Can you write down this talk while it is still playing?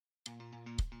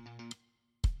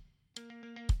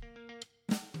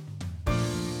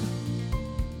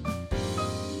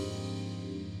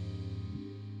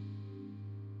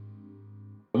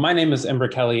my name is Ember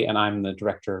Kelley, and I'm the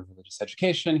Director of Religious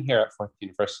Education here at Fourth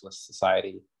Universalist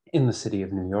Society in the city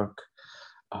of New York.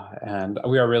 And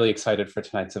we are really excited for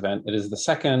tonight's event. It is the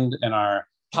second in our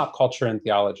Pop Culture and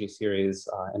Theology series.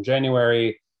 In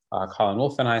January, Colin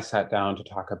Wolfe and I sat down to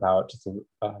talk about the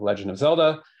Legend of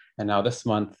Zelda. And now this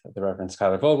month, the Reverend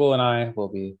Schuyler Vogel and I will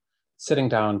be sitting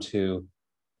down to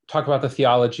talk about the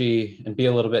theology and be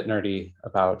a little bit nerdy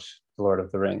about the Lord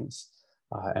of the Rings.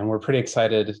 And we're pretty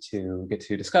excited to get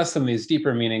to discuss some of these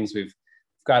deeper meanings. We've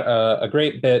got a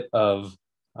great bit of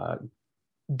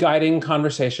guiding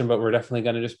conversation, but we're definitely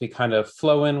going to just be kind of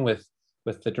flowing with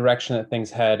the direction that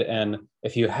things head. And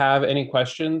if you have any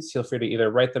questions, feel free to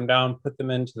either write them down, put them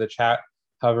into the chat.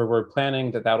 However, we're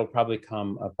planning that that'll probably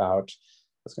come about,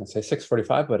 I was going to say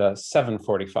 6:45, but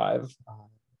 7:45,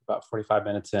 about 45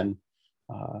 minutes in.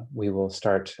 We will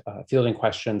start fielding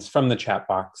questions from the chat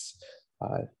box.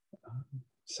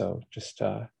 So just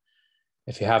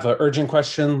if you have an urgent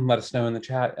question, let us know in the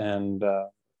chat and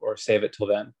or save it till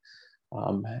then.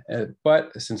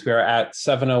 But since we are at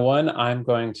 7:01, I'm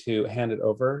going to hand it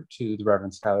over to the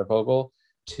Reverend Schuyler Vogel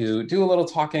to do a little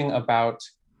talking about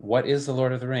what is the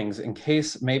Lord of the Rings, in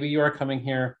case maybe you are coming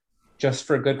here just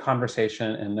for a good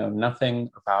conversation and know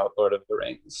nothing about Lord of the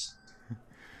Rings.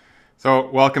 So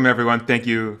welcome, everyone. Thank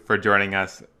you for joining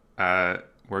us.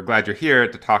 We're glad you're here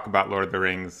to talk about Lord of the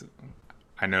Rings.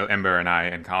 I know Ember and I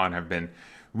and Colin have been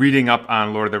reading up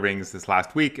on Lord of the Rings this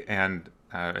last week, and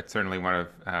it's certainly one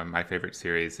of my favorite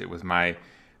series. It was my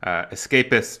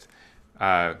escapist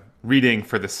reading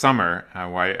for the summer,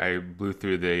 why I blew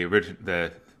through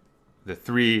the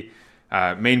three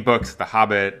main books, The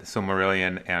Hobbit, The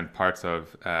Silmarillion, and parts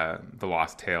of The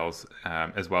Lost Tales,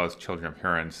 as well as Children of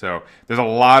Hurin. So there's a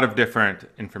lot of different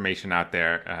information out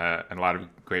there, and a lot of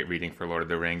great reading for Lord of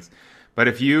the Rings. But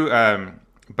if you,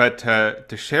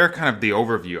 to share kind of the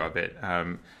overview of it,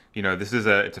 this is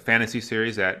it's a fantasy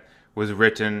series that was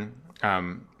written,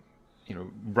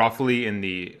 roughly in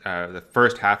the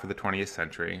first half of the 20th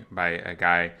century by a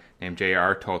guy named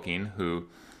J.R.R. Tolkien, who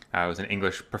was an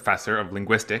English professor of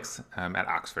linguistics at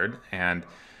Oxford, and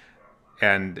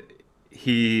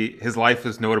his life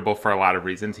is notable for a lot of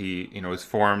reasons. He was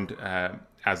formed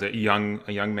as a young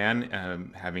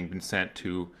man, having been sent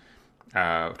to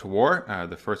war,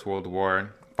 the First World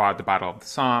War, fought the Battle of the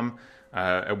Somme.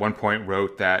 At one point,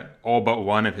 wrote that all but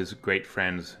one of his great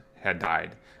friends had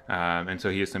died, and so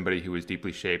he is somebody who was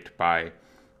deeply shaped by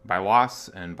loss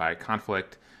and by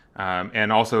conflict.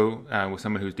 And also was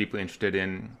someone who's deeply interested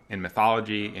in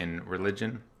mythology, in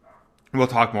religion. We'll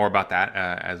talk more about that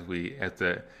as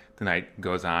the night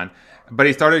goes on. But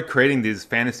he started creating these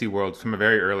fantasy worlds from a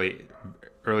very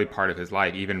early part of his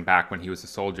life, even back when he was a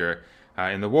soldier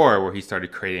in the war, where he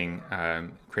started creating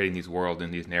these worlds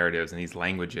and these narratives and these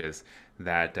languages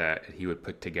that he would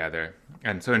put together.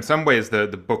 And so in some ways, the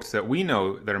books that we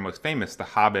know that are most famous, The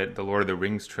Hobbit, the Lord of the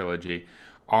Rings trilogy,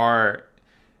 are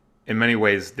in many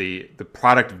ways the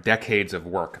product of decades of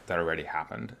work that already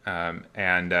happened,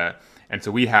 and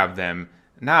so we have them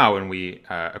now, and we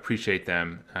appreciate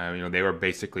them. They were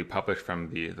basically published from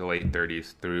the late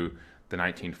 30s through the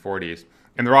 1940s,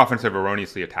 and they're often sort of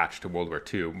erroneously attached to World War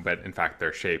II, but in fact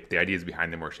the ideas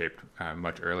behind them were shaped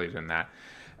much earlier than that.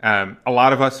 A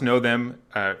lot of us know them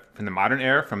from the modern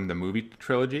era, from the movie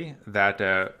trilogy that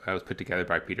was put together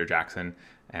by Peter Jackson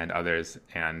and others,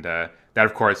 and that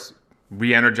of course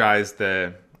re-energize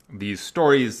these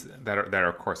stories that are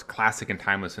of course classic and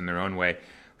timeless in their own way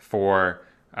for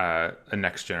a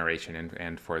next generation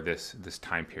and for this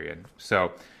time period.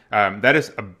 So that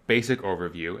is a basic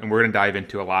overview, and we're going to dive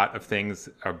into a lot of things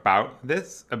about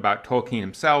Tolkien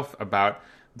himself, about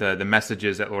the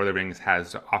messages that Lord of the Rings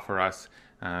has to offer us,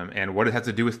 and what it has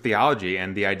to do with theology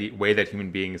and the way that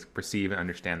human beings perceive and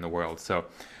understand the world. So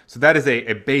that is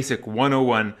a basic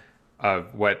 101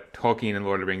 of what Tolkien and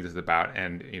Lord of the Rings is about.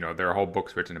 And, there are whole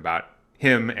books written about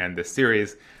him and this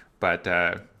series, but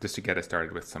just to get us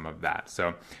started with some of that.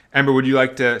 So, Ember, would you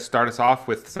like to start us off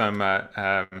with some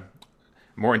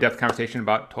more in-depth conversation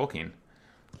about Tolkien?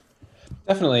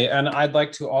 Definitely. And I'd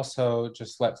like to also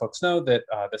just let folks know that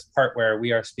this part where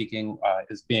we are speaking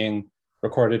is being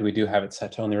recorded. We do have it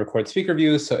set to only record speaker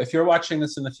views. So if you're watching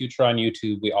this in the future on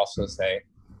YouTube, we also say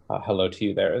hello to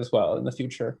you there as well in the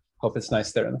future. Hope it's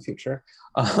nice there in the future.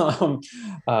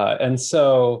 And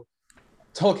so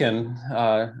Tolkien,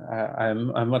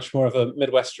 I'm much more of a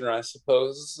Midwesterner, I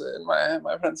suppose, in my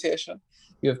pronunciation.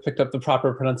 You have picked up the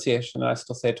proper pronunciation, and I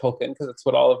still say Tolkien because it's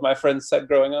what all of my friends said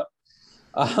growing up.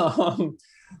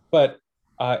 But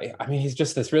he's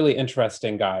just this really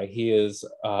interesting guy. He is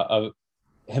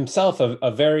himself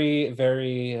a very,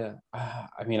 very,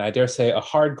 I mean, I dare say, a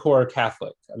hardcore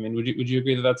Catholic. I mean, would you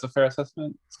agree that that's a fair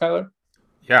assessment, Schuyler?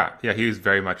 Yeah, he was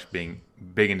very much being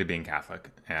big into being Catholic,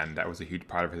 and that was a huge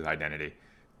part of his identity.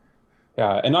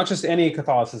 Yeah, and not just any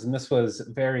Catholicism. This was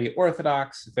very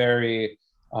Orthodox, very,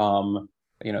 um,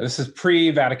 this is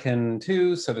pre-Vatican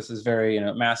II, so this is very,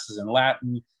 masses in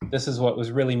Latin. This is what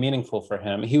was really meaningful for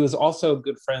him. He was also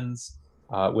good friends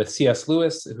with C.S.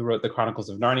 Lewis, who wrote the Chronicles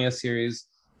of Narnia series,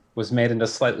 was made into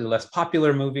slightly less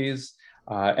popular movies,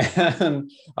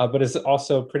 but is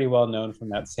also pretty well known from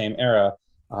that same era.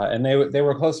 And they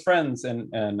were close friends,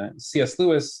 and C.S.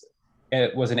 Lewis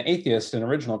was an atheist in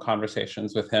original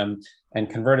conversations with him and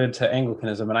converted to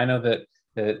Anglicanism. And I know that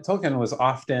Tolkien was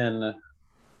often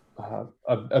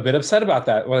a bit upset about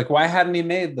that. Like, why hadn't he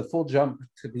made the full jump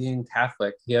to being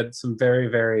Catholic? He had some very,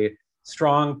 very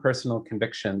strong personal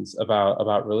convictions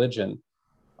about religion.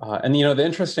 And the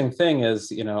interesting thing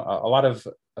is, a lot of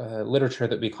literature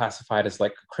that we classified as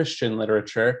like Christian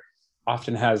literature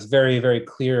often has very, very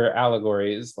clear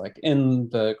allegories. Like in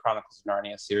the Chronicles of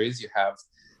Narnia series, you have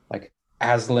like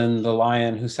Aslan, the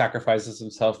lion who sacrifices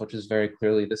himself, which is very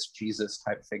clearly this Jesus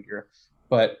type figure.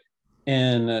 But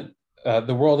in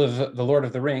the world of the Lord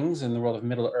of the Rings, in the world of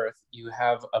Middle Earth, you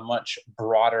have a much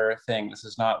broader thing. This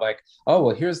is not like, oh,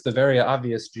 well, here's the very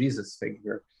obvious Jesus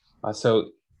figure. So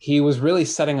he was really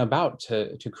setting about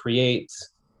to create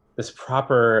this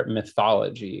proper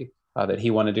mythology that he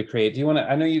wanted to create. Do you want to?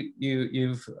 I know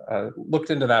you've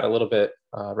looked into that a little bit,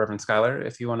 Reverend Schuyler.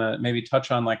 If you want to maybe touch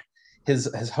on like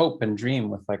his hope and dream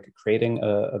with like creating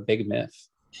a big myth.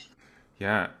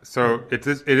 Yeah, so it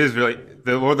is really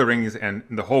the Lord of the Rings and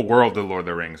the whole world of Lord of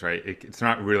the Rings, right? It's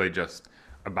not really just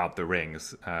about the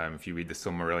rings. If you read the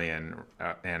Silmarillion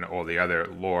and all the other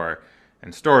lore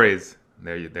and stories,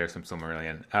 there's some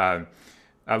Silmarillion. Lord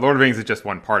of the Rings is just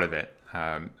one part of it,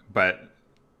 but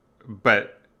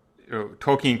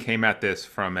Tolkien came at this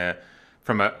from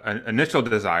an initial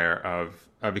desire of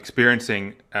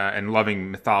experiencing and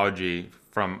loving mythology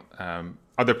from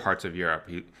other parts of Europe.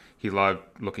 He loved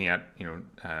looking at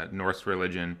Norse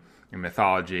religion and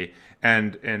mythology,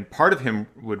 and part of him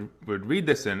would read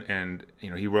this and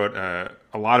he wrote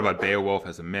a lot about Beowulf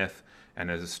as a myth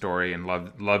and as a story and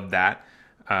loved that.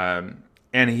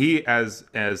 And he, as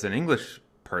an English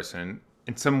person,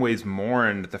 in some ways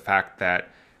mourned the fact that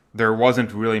there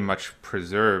wasn't really much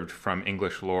preserved from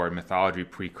English lore and mythology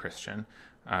pre-Christian.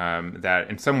 That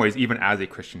in some ways, even as a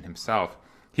Christian himself,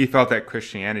 he felt that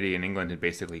Christianity in England had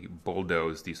basically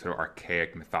bulldozed these sort of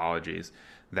archaic mythologies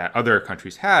that other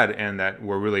countries had and that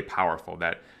were really powerful,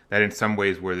 that in some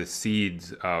ways were the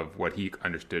seeds of what he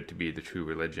understood to be the true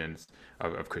religions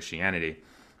of Christianity.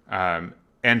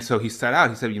 And so he set out,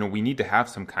 he said, we need to have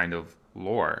some kind of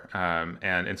lore.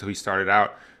 And so he started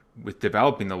out with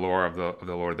developing the lore of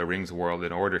the Lord of the Rings world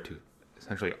in order to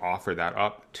essentially offer that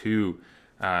up to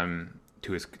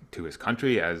his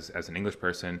country as an English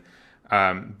person.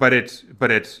 But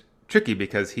it's tricky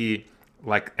because he,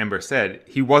 like Ember said,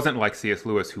 he wasn't like C.S.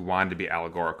 Lewis, who wanted to be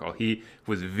allegorical. He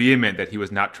was vehement that he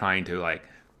was not trying to like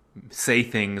say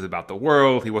things about the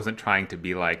world. He wasn't trying to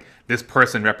be like, this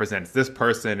person represents this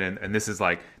person and this is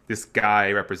like, this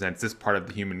guy represents this part of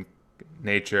the human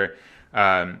nature.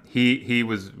 He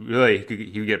was really,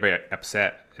 he would get very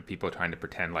upset at people trying to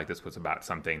pretend like this was about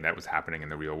something that was happening in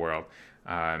the real world.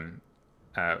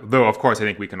 Though, of course, I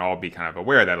think we can all be kind of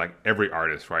aware that like every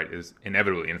artist, right, is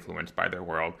inevitably influenced by their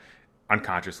world,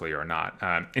 unconsciously or not.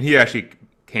 And he actually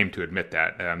came to admit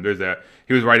that.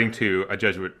 He was writing to a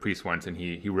Jesuit priest once, and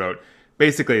he wrote,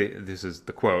 basically, this is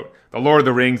the quote: "The Lord of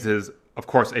the Rings is, of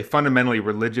course, a fundamentally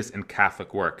religious and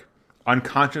Catholic work,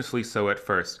 unconsciously so at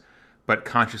first, but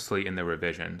consciously in the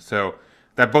revision." So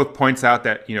that both points out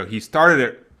that he started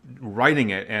it, writing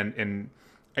it, and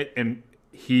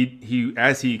he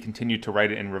as he continued to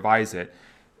write it and revise it,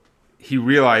 he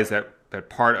realized that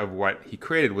part of what he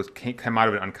created came out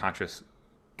of an unconscious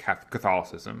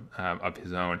Catholicism of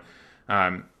his own.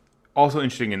 Also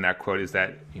interesting in that quote is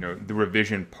that the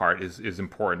revision part is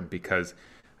important because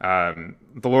the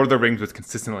Lord of the Rings was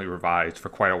consistently revised for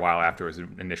quite a while after it was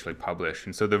initially published,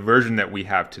 and so the version that we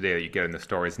have today that you get in the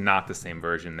story is not the same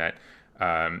version that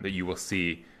you would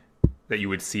see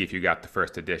if you got the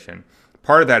first edition.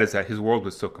 Part of that is that his world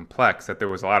was so complex that there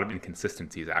was a lot of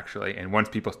inconsistencies, actually. And once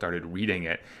people started reading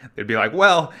it, they'd be like,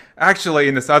 well, actually,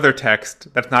 in this other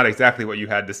text, that's not exactly what you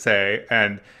had to say.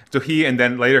 And so he, and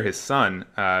then later his son,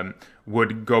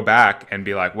 would go back and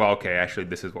be like, well, okay, actually,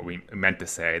 this is what we meant to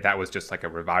say. That was just like a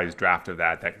revised draft of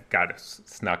that got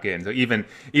snuck in. So even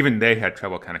they had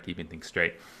trouble kind of keeping things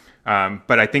straight.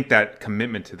 But I think that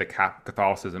commitment to the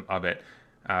Catholicism of it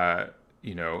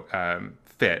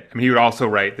fit. I mean, he would also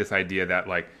write this idea that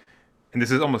like, and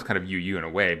this is almost kind of you in a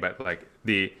way, but like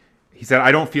he said,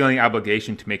 I don't feel any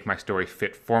obligation to make my story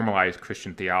fit formalized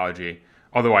Christian theology,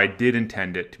 although I did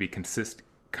intend it to be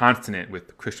consonant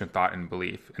with Christian thought and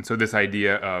belief. And so this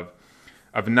idea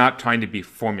of not trying to be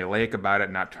formulaic about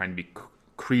it, not trying to be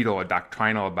creedal or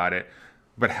doctrinal about it,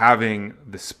 but having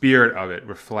the spirit of it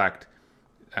reflect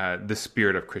the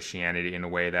spirit of Christianity in a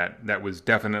way that was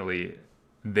definitely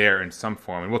there in some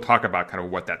form. And we'll talk about kind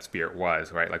of what that spirit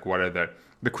was, right? Like what are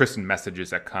the Christian messages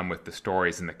that come with the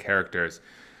stories and the characters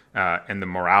and the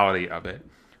morality of it.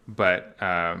 But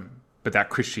that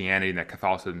Christianity and that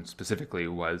Catholicism specifically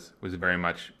was very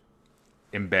much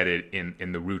embedded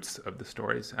in the roots of the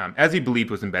stories, as he believed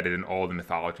was embedded in all the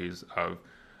mythologies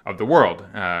of the world.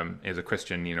 As a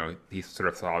Christian, he sort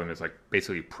of saw them as like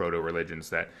basically proto-religions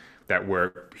that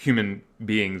were human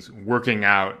beings working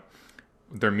out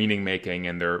their meaning making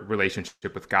and their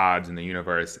relationship with gods and the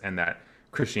universe, and that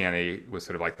Christianity was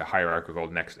sort of like the hierarchical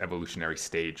next evolutionary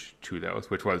stage to those,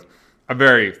 which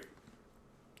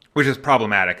is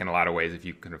problematic in a lot of ways if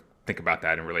you kind of think about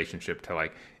that in relationship to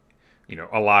like,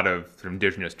 a lot of sort of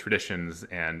indigenous traditions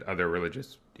and other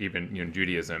religious, even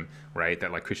Judaism, right?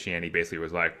 That like Christianity basically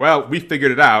was like, well, we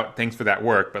figured it out. Thanks for that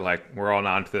work, but like we're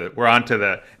on to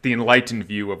the enlightened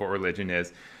view of what religion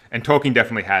is. And Tolkien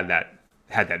definitely had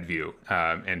that view,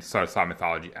 and sort of saw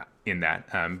mythology in that.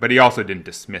 But he also didn't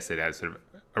dismiss it as sort of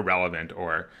irrelevant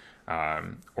or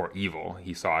evil.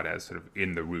 He saw it as sort of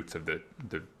in the roots of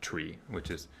the tree,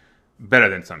 which is better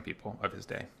than some people of his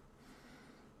day.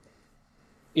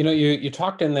 You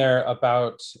talked in there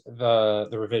about the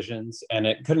revisions, and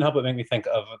it couldn't help but make me think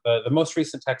of the most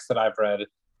recent text that I've read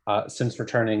since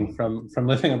returning from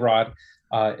living abroad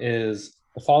is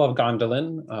The Fall of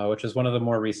Gondolin, which is one of the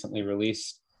more recently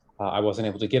released. I wasn't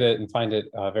able to get it and find it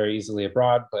very easily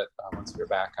abroad, but once we were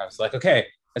back, I was like, okay,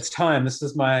 it's time. This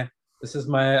is my.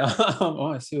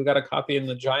 Oh, I see we got a copy in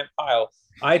the giant pile.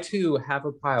 I too have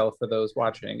a pile for those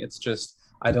watching. It's just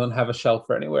I don't have a shelf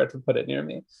or anywhere to put it near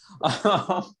me.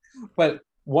 But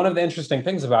one of the interesting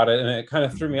things about it, and it kind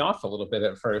of threw me off a little bit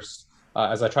at first,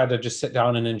 as I tried to just sit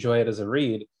down and enjoy it as a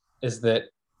read, is that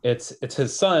it's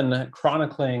his son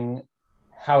chronicling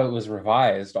how it was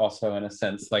revised. Also, in a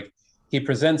sense, like he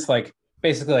presents like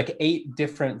basically like 8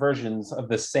 different versions of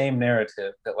the same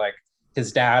narrative that like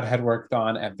his dad had worked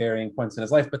on at varying points in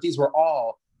his life, but these were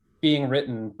all being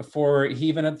written before he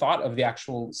even had thought of the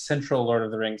actual central Lord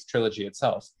of the Rings trilogy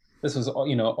itself. This was, a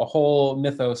whole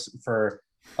mythos for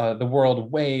the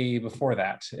world way before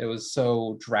that. It was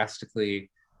so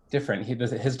drastically different.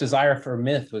 His desire for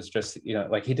myth was just,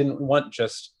 like he didn't want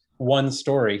just one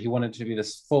story. He wanted to be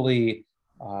this fully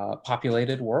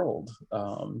populated world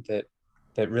that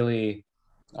really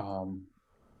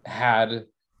had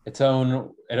its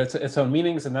own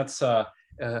meanings, and that's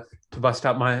to bust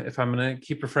out if I'm going to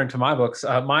keep referring to my books,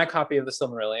 my copy of the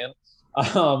Silmarillion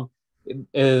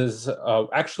is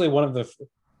actually one of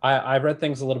I read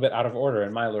things a little bit out of order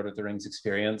in my Lord of the Rings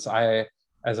experience.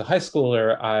 As a high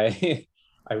schooler,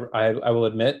 I will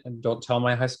admit, and don't tell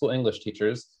my high school English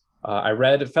teachers, I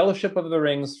read Fellowship of the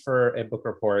Rings for a book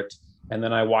report, and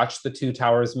then I watched the Two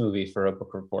Towers movie for a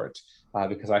book report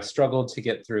because I struggled to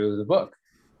get through the book.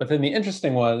 But then the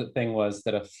interesting thing was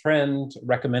that a friend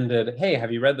recommended, hey,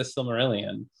 have you read the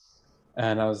Silmarillion?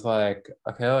 And I was like,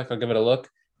 okay, I'll give it a look.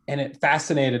 And it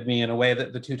fascinated me in a way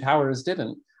that the Two Towers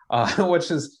didn't, which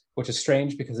is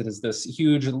strange because it is this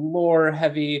huge lore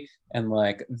heavy and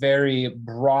like very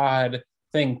broad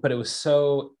thing, but it was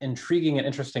so intriguing and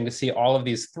interesting to see all of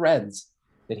these threads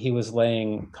that he was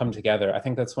laying come together. I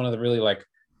think that's one of the really like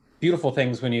beautiful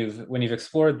things when you've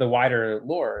explored the wider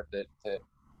lore that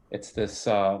it's this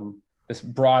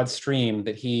broad stream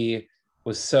that he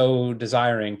was so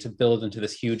desiring to build into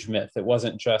this huge myth. It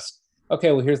wasn't just,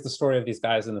 okay, well, here's the story of these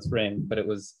guys in this ring, but it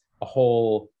was a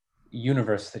whole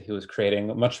universe that he was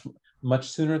creating much, much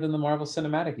sooner than the Marvel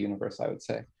Cinematic Universe, I would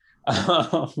say.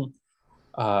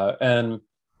 And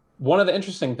one of the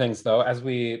interesting things, though, as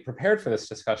we prepared for this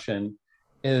discussion,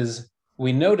 is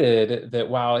we noted that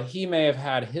while he may have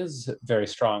had his very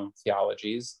strong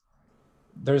theologies,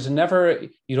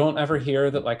 you don't ever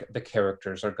hear that like the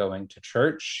characters are going to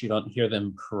church. You don't hear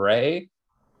them pray.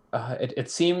 It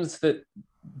seems that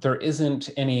there isn't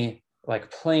any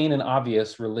like plain and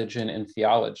obvious religion and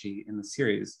theology in the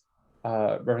series.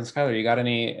 Reverend Schuyler, you got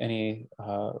any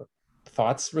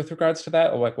thoughts with regards to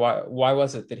that? Or like why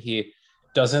was it that he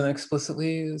doesn't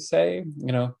explicitly say,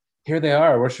 here they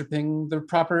are worshiping the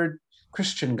proper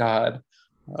Christian God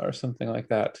or something like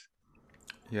that?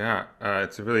 Yeah,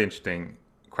 it's a really interesting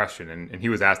question, and he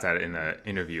was asked that in an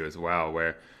interview as well,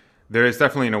 where there is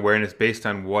definitely an awareness based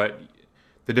on what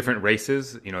the different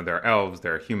races. There are elves,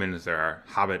 there are humans, there are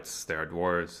hobbits, there are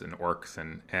dwarves and orcs,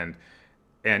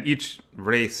 and each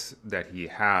race that he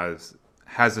has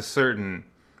a certain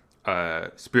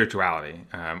spirituality,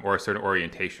 or a certain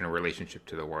orientation or relationship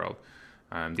to the world.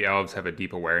 The elves have a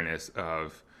deep awareness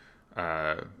of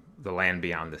the land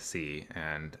beyond the sea,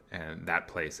 and that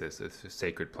place is a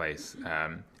sacred place,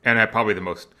 and are probably the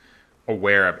most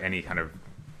aware of any kind of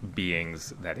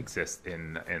beings that exist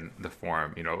in the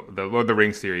form. The Lord of the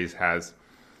Rings series has,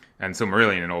 and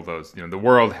Silmarillion and all those. The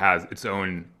world has its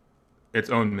own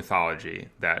mythology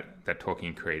that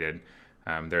Tolkien created.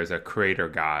 There's a creator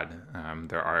god.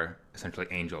 There are essentially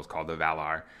angels called the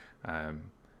Valar.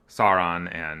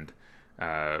 Sauron and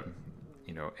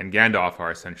Gandalf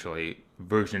are essentially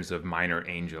versions of minor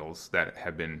angels that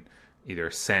have been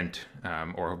either sent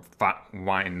or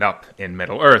wind up in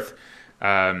Middle Earth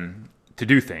to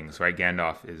do things. Right?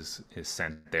 Gandalf is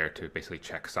sent there to basically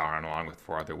check Sauron, along with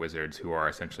 4 other wizards who are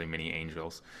essentially mini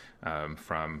angels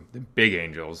from the big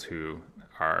angels who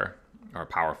are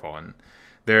powerful. And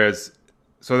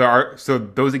so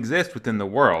those exist within the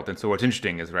world. And so what's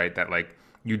interesting is, right, that like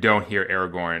you don't hear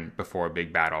Aragorn before a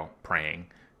big battle praying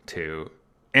to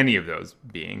any of those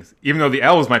beings, even though the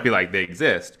elves might be like they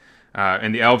exist,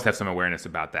 and the elves have some awareness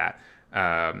about that.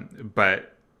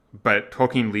 But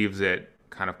Tolkien leaves it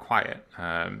kind of quiet.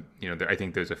 I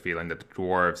think there's a feeling that the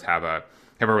dwarves have a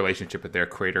relationship with their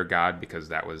creator god, because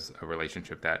that was a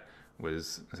relationship that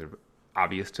was sort of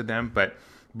obvious to them. But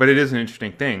it is an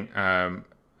interesting thing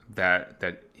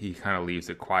that he kind of leaves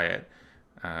it quiet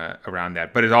around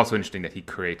that. But it's also interesting that he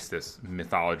creates this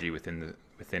mythology within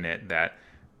it that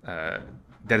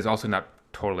is also not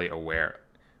totally aware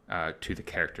to the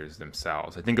characters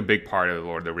themselves. I think a big part of the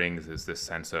Lord of the Rings is this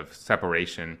sense of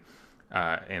separation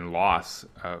and loss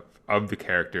of the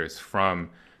characters from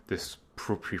this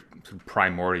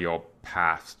primordial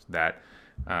past that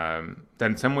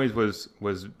in some ways was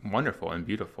wonderful and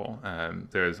beautiful.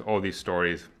 There's all these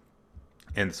stories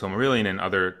in the Silmarillion and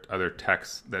other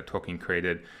texts that Tolkien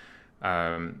created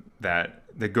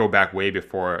that go back way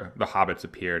before the hobbits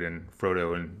appeared and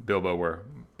Frodo and Bilbo were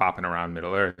bopping around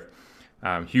Middle Earth.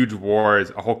 Huge wars,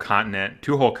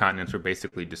 two whole continents were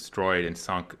basically destroyed and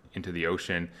sunk into the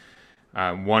ocean.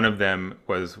 One of them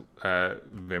was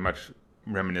very much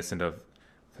reminiscent of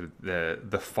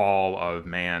the fall of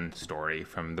man story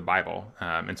from the Bible,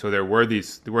 and so there were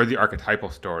the archetypal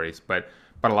stories, but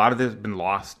a lot of this has been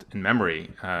lost in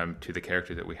memory to the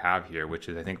characters that we have here, which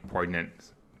is, I think,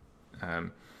 poignant.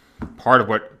 Part of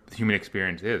what the human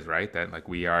experience is, right? That like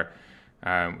we are,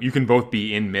 you can both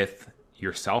be in myth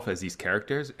yourself as these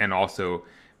characters, and also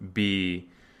be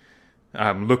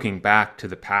looking back to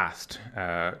the past,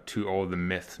 to all the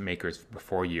myth makers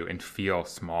before you, and feel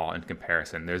small in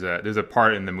comparison. There's a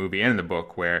part in the movie and in the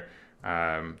book where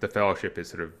the Fellowship is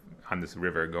sort of on this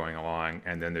river going along,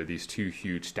 and then there are these 2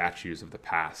 huge statues of the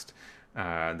past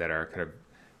that are kind of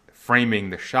framing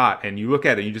the shot, and you look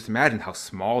at it, you just imagine how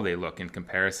small they look in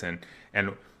comparison,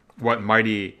 and what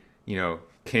mighty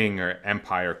king or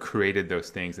empire created those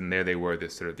things, and there they were,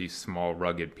 these small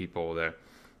rugged people.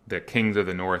 The kings of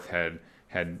the north had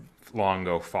long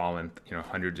ago fallen,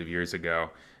 hundreds of years ago.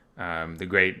 The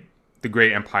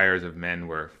great empires of men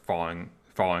were falling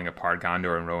apart.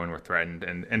 Gondor and Rohan were threatened,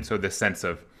 and so this sense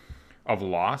of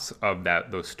loss of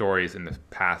those stories in the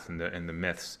past and the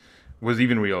myths was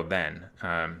even real then.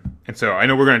 And so I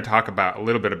know we're going to talk a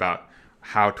little bit about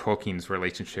how Tolkien's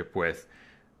relationship with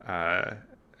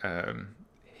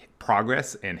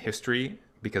progress and history,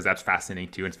 because that's fascinating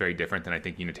too. It's very different than, I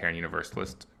think, Unitarian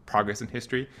Universalist progress in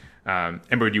history.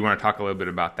 Ember, do you want to talk a little bit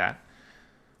about that?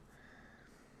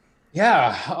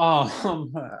 Yeah,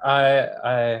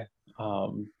 I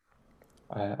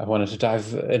wanted to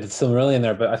dive into Silmarillion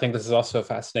there, but I think this is also a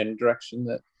fascinating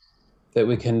direction that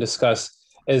we can discuss.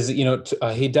 Is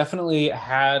he definitely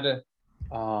had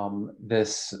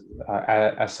this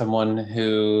as someone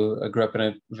who grew up in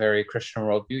a very Christian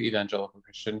worldview, evangelical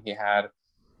Christian. He had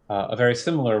a very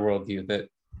similar worldview, that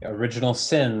original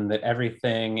sin, that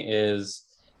everything is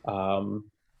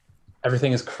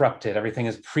corrupted, everything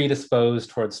is predisposed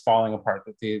towards falling apart,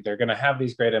 that they're going to have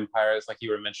these great empires, like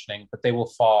you were mentioning, but they will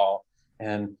fall,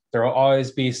 and there will always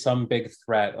be some big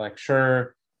threat. Like,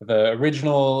 sure, the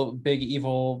original big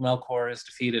evil Melkor is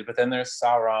defeated, but then there's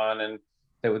Sauron, and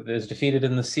that is defeated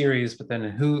in the series, but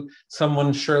then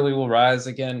someone surely will rise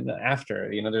again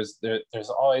after. There's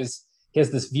always, he has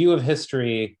this view of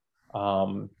history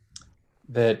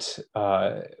that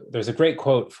there's a great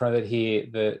quote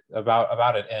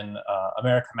about it in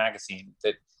America Magazine,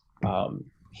 that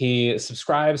he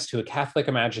subscribes to a Catholic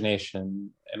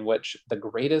imagination in which the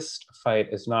greatest fight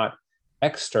is not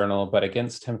external, but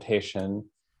against temptation.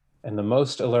 And the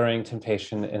most alluring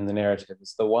temptation in the narrative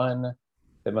is the one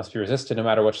that must be resisted no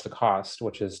matter what's the cost,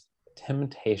 which is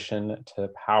temptation to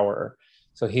power.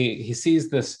 So he sees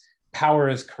this power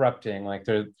is corrupting, like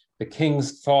the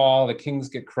kings fall, the kings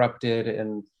get corrupted,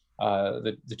 and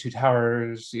the Two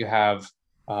Towers. You have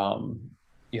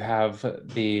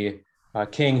the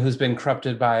king who's been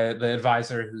corrupted by the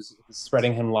advisor who's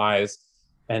spreading him lies,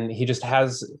 and he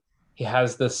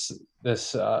has this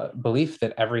belief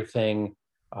that everything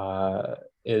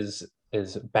is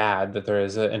bad, that there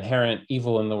is an inherent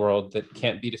evil in the world that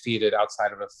can't be defeated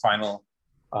outside of a final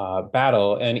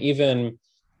battle. And even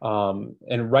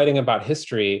in writing about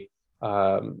history,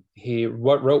 he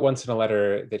wrote once in a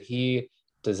letter that he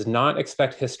does not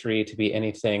expect history to be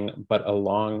anything but a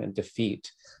long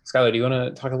defeat. Schuyler, do you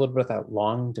want to talk a little bit about that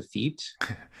long defeat?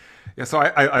 Yeah, so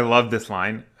I love this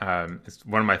line. It's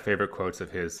one of my favorite quotes of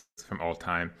his from all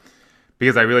time,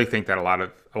 because I really think that a lot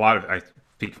of I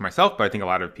speak for myself, but I think a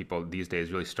lot of people these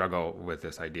days really struggle with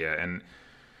this idea, and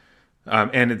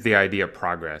the idea of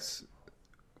progress.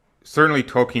 Certainly,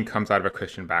 Tolkien comes out of a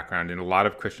Christian background, and a lot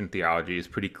of Christian theology is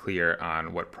pretty clear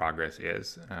on what progress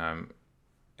is.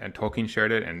 And Tolkien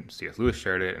shared it, and C.S. Lewis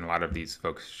shared it, and a lot of these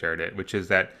folks shared it, which is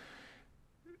that,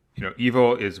 you know,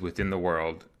 evil is within the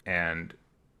world, and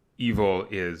evil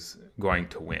is going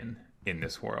to win in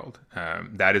this world.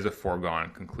 That is a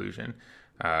foregone conclusion.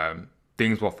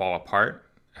 Things will fall apart.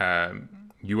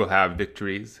 You will have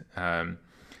victories, and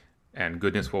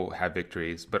goodness will have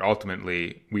victories. But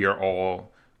ultimately, we are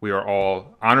all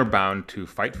honor bound to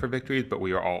fight for victories, but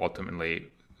we are all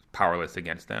ultimately powerless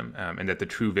against them, and that the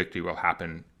true victory will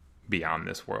happen beyond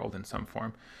this world in some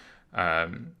form.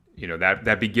 You know,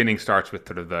 that beginning starts with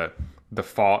sort of the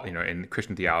fall. You know, in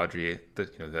Christian theology,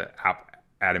 the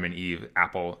Adam and Eve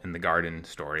apple in the garden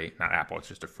story. Not apple; it's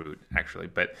just a fruit, actually.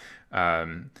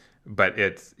 But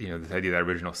it's, you know, this idea that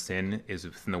original sin is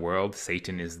within the world.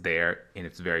 Satan is there in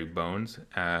its very bones,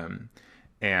 and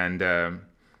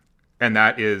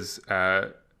that is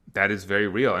very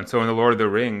real. And so in the Lord of the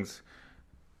Rings,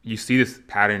 you see this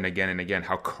pattern again and again,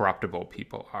 how corruptible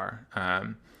people are.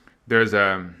 There's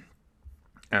you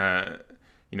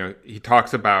know, he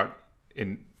talks about,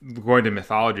 in going to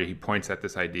mythology, he points at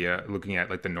this idea, looking at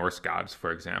like the Norse gods,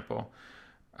 for example.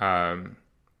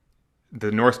 The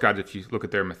Norse gods, if you look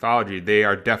at their mythology,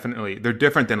 they're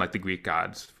different than like the Greek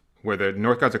gods, where the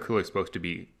Norse gods are clearly supposed to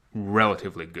be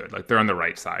relatively good. Like, they're on the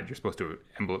right side. You're supposed to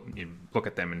look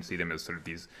at them and see them as sort of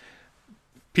these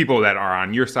people that are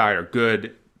on your side, are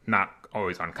good, not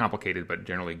always uncomplicated, but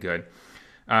generally good.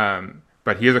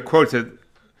 But here's a quote that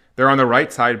they're on the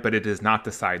right side, but it is not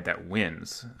the side that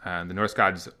wins. The Norse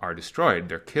gods are destroyed.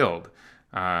 They're killed,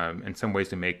 in some ways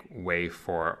to make way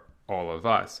for all of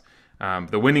us.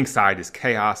 The winning side is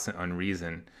chaos and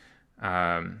unreason.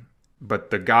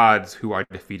 But the gods who are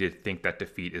defeated think that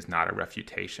defeat is not a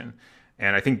refutation.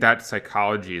 And I think that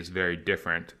psychology is very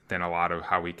different than a lot of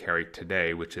how we carry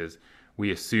today, which is we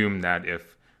assume that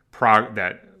if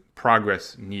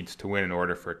progress needs to win in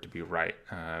order for it to be right.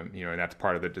 You know, and that's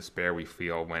part of the despair we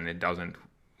feel when it doesn't,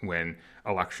 when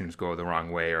elections go the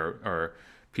wrong way, or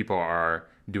people are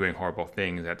doing horrible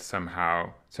things, that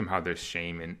somehow there's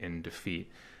shame in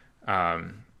defeat.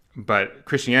 But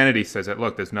Christianity says that,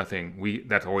 look, there's nothing,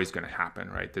 that's always going to happen,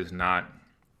 right? There's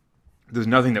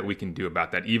nothing that we can do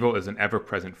about that. Evil is an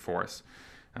ever-present force.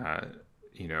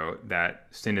 You know, that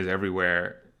sin is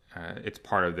everywhere. It's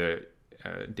part of the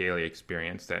daily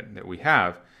experience that we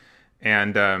have.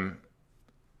 And,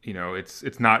 you know,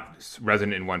 it's not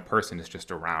resonant in one person. It's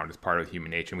just around. It's part of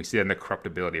human nature. And we see that in the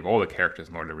corruptibility of all the characters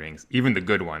in Lord of the Rings, even the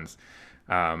good ones.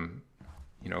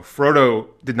 You know, Frodo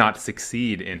did not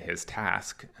succeed in his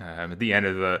task. At the end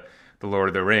of the Lord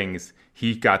of the Rings,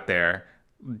 he got there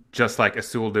just like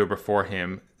Isildur before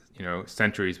him, you know,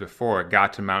 centuries before,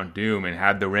 got to Mount Doom and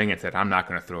had the ring and said, I'm not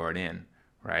going to throw it in,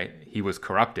 right? He was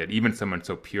corrupted, even someone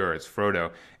so pure as Frodo.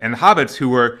 And the hobbits who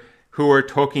were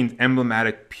Tolkien's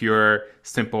emblematic, pure,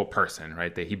 simple person,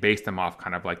 right? He based them off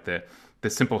kind of like the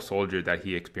simple soldier that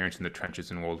he experienced in the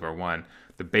trenches in World War I,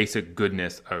 the basic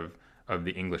goodness of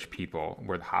the English people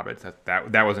were the hobbits.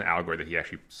 That was an allegory that he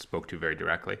actually spoke to very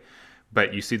directly.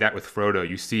 But you see that with Frodo.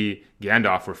 You see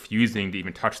Gandalf refusing to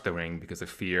even touch the ring because of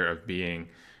fear of being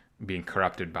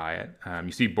corrupted by it.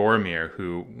 You see Boromir,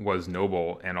 who was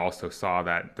noble and also saw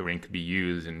that the ring could be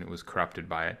used and was corrupted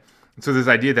by it. And so this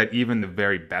idea that even the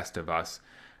very best of us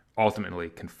ultimately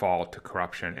can fall to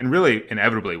corruption, and really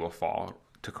inevitably will fall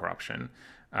to corruption.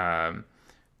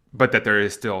 but that there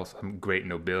is still some great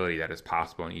nobility that is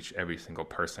possible in every single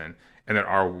person, and that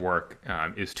our work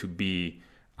is to be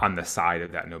on the side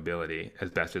of that nobility as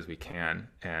best as we can,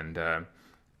 and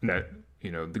that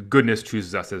the goodness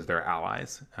chooses us as their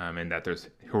allies, and that there's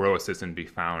heroicism to be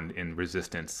found in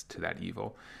resistance to that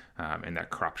evil, and that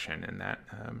corruption, and that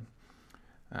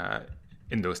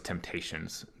in those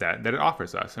temptations that it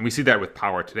offers us. And we see that with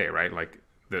power today, right? Like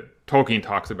Tolkien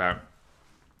talks about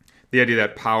the idea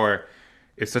that power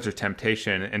is such a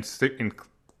temptation,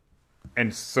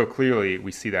 and so clearly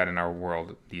we see that in our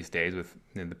world these days with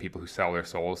the people who sell their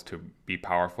souls to be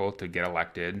powerful, to get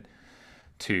elected,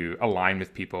 to align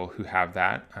with people who have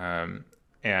that.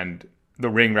 And the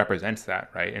ring represents that,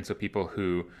 right? And so people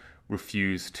who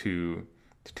refuse to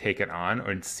take it on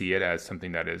or see it as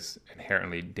something that is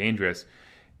inherently dangerous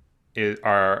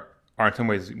are in some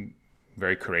ways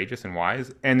very courageous and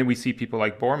wise. And then we see people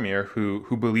like Boromir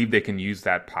who believe they can use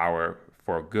that power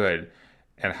for good,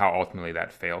 and how ultimately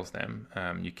that fails them.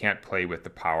 You can't play with the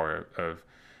power of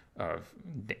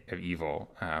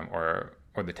evil, or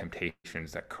the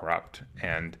temptations that corrupt,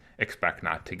 and expect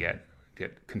not to get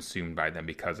consumed by them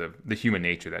because of the human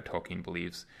nature that Tolkien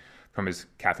believes from his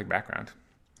Catholic background.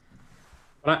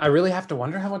 But I really have to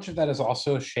wonder how much of that is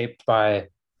also shaped by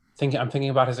I'm thinking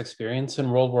about his experience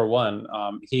in World War One.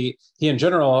 He in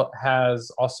general has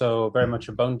also very much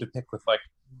a bone to pick with like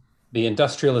the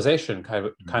industrialization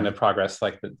kind of progress,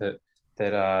 like that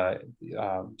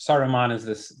Saruman is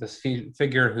this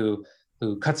figure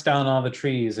who cuts down all the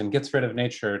trees and gets rid of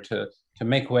nature to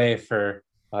make way for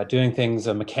doing things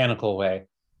a mechanical way,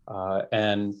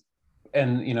 and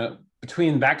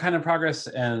between that kind of progress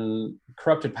and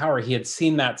corrupted power, he had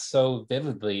seen that so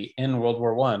vividly in World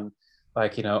War One,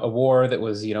 like a war that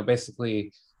was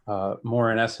basically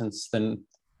more in essence than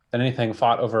anything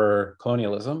fought over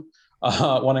colonialism,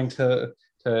 wanting to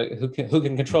who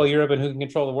can control Europe and who can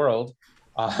control the world,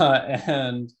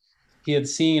 and he had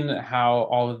seen how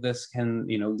all of this can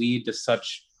lead to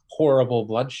such horrible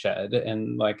bloodshed,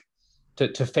 and like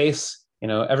to face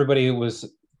everybody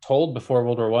was told before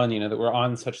World War One that we're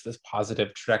on such this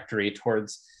positive trajectory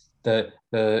towards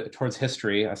towards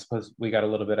history. I suppose we got a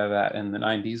little bit of that in the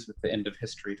 90s with the end of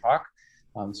history talk,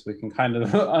 so we can kind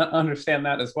of understand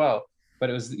that as well. But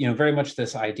it was very much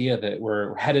this idea that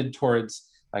we're headed towards,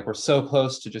 like, we're so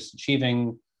close to just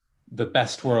achieving the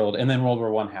best world. And then World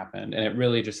War One happened, and it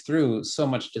really just threw so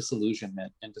much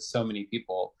disillusionment into so many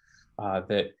people,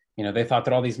 that they thought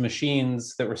that all these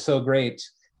machines that were so great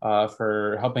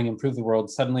for helping improve the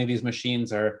world, suddenly these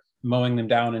machines are mowing them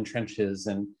down in trenches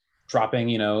and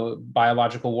dropping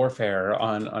biological warfare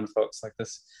on folks like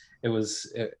this. It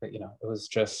was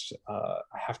just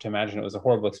I have to imagine it was a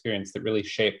horrible experience that really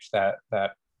shaped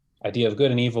that idea of good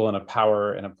and evil and a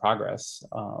power and a progress.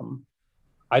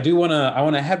 I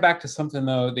want to head back to something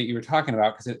though that you were talking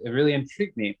about, because it really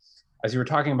intrigued me as you were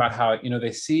talking about how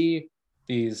they see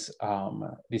these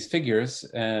figures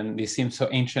and these seem so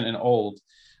ancient and old,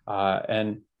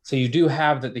 and so you do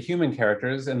have that the human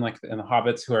characters and the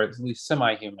hobbits who are at least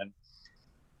semi-human,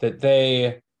 that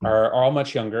they are all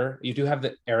much younger. You do have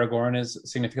that Aragorn is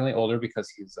significantly older because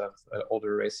he's of an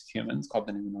older race of humans called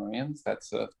the Númenóreans.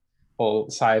 That's a whole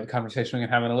side conversation we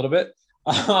can have in a little bit.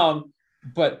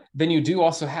 But then you do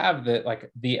also have that,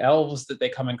 like, the elves that they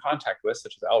come in contact with,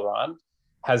 such as Elrond,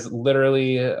 has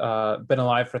literally been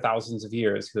alive for thousands of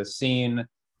years, who has seen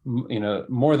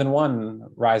more than one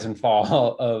rise and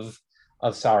fall of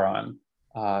Sauron.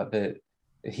 That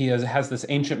he has this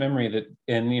ancient memory that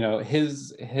in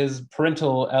his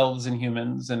parental elves and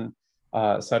humans and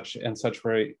such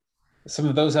where some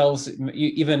of those elves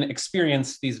even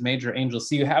experience these major angels.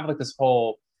 So you have like this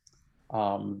whole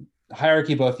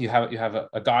hierarchy. Both you have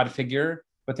a god figure,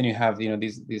 but then you have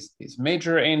these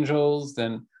major angels,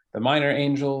 then the minor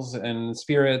angels and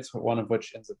spirits, one of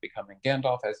which ends up becoming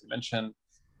Gandalf, as you mentioned.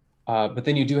 But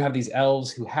then you do have these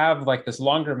elves who have like this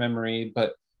longer memory,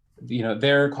 but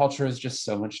their culture is just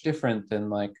so much different than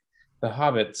like the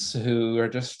hobbits, who are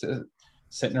just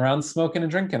sitting around smoking and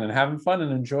drinking and having fun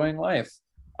and enjoying life.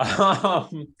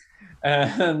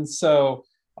 And so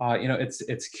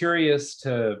it's curious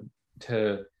to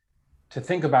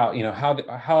think about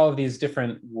how these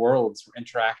different worlds were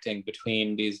interacting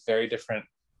between these very different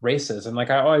races. And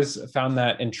like I always found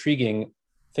that intriguing,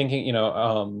 thinking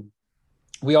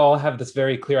we all have this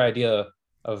very clear idea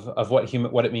of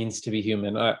what it means to be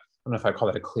human. I don't know if I call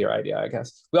that a clear idea. I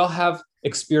guess we all have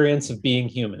experience of being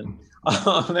human.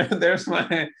 There's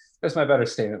my better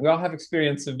statement. We all have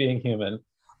experience of being human,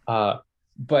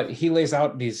 but he lays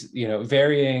out these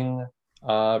varying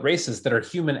races that are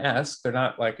human-esque. They're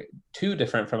not like too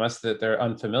different from us that they're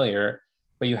unfamiliar.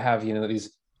 But you have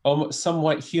these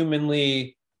somewhat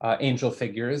humanly angel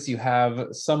figures. You have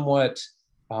somewhat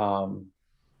um,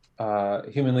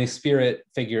 humanly spirit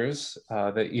figures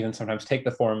that even sometimes take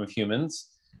the form of humans,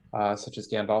 such as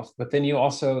Gandalf. But then you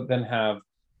also then have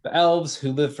the elves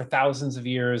who live for thousands of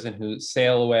years and who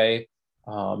sail away,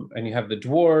 and you have the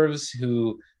dwarves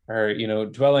who are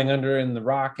dwelling under in the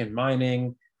rock and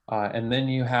mining, and then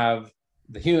you have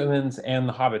the humans and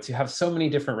the hobbits. You have so many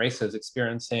different races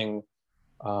experiencing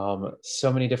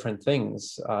so many different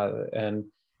things, and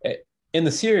in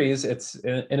the series,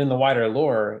 and in the wider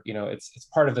lore, it's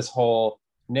part of this whole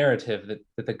narrative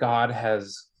that the god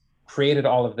has created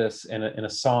all of this in a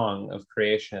song of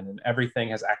creation, and everything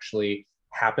has actually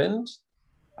happened,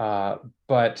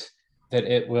 but that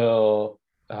it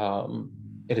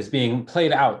is being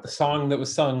played out. The song that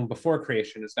was sung before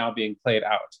creation is now being played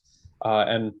out,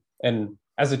 and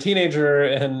as a teenager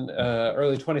and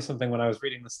early 20 something, when I was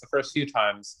reading this the first few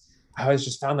times, I always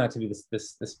just found that to be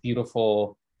this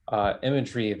beautiful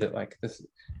imagery, that like this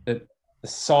that the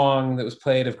song that was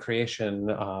played of creation,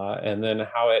 and then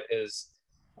how it is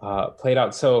played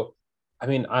out. So I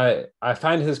mean, I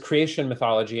find his creation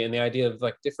mythology and the idea of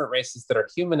like different races that are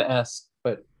human-esque,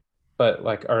 but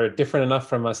like are different enough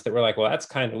from us that we're like, well, that's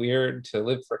kind of weird to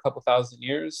live for a couple thousand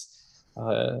years.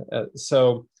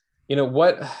 So,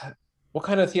 what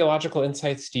kind of theological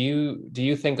insights do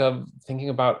you think of thinking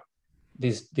about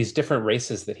these different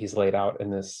races that he's laid out in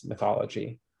this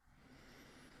mythology?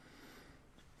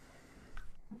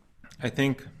 I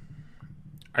think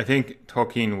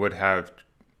Tolkien would have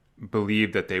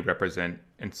believed that they represent,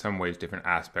 in some ways, different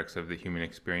aspects of the human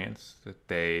experience. That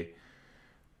they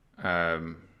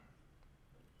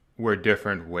were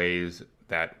different ways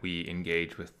that we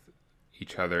engage with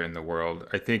each other in the world.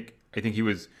 I think he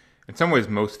was, in some ways,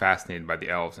 most fascinated by the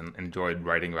elves and enjoyed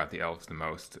writing about the elves the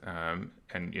most.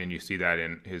 And you see that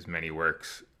in his many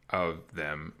works of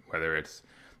them, whether it's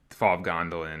The Fall of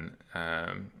Gondolin,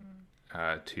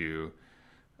 to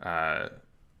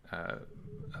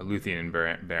Luthien and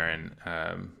Beren,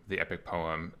 the epic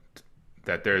poem,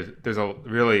 that there's a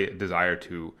really desire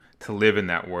to live in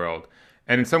that world.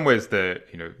 And in some ways, the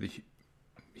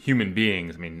human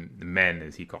beings, I mean, the men,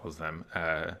 as he calls them,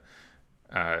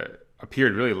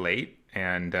 appeared really late.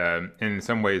 And in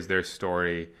some ways, their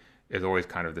story is always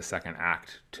kind of the second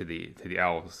act to the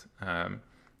elves.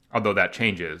 Although that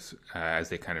changes as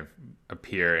they kind of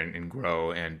appear and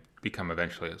grow and become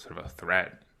eventually sort of a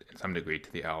threat in some degree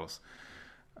to the elves.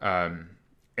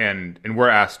 And we're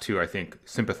asked to, I think,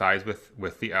 sympathize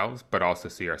with the elves, but also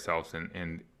see ourselves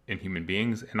in human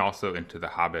beings, and also into the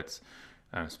hobbits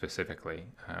specifically.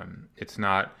 It's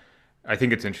not. I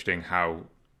think it's interesting how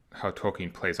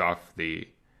Tolkien plays off the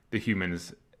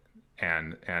humans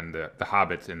and the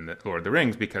hobbits in the Lord of the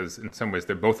Rings, because in some ways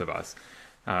they're both of us.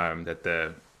 That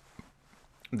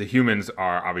the humans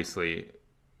are obviously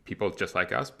people just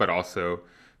like us, but also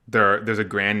there's a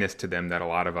grandness to them that a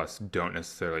lot of us don't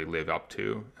necessarily live up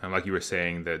to. Like you were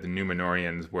saying, the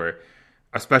Númenóreans were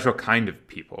a special kind of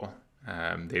people.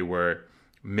 They were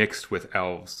mixed with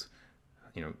elves,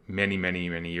 many, many,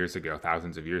 many years ago,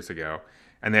 thousands of years ago,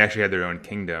 and they actually had their own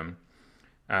kingdom.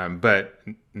 But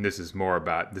this is more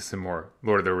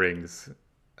Lord of the Rings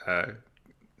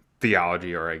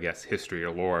theology, or I guess history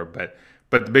or lore. But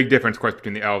the big difference, of course,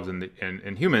 between the elves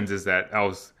and humans is that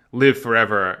elves live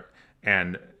forever,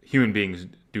 and human beings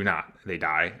do not. They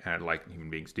die, like human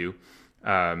beings do.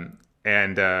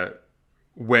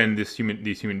 When these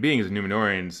human beings, the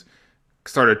Númenóreans,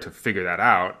 started to figure that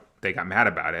out, they got mad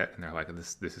about it, and they're like,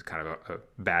 this is kind of a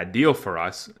bad deal for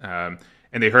us. And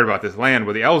they heard about this land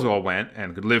where the elves all went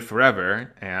and could live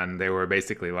forever, and they were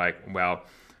basically like, well,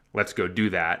 let's go do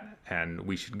that, and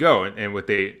we should go. And what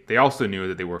they also knew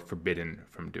that they were forbidden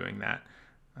from doing that.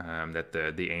 That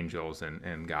the angels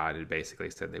and God had basically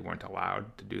said they weren't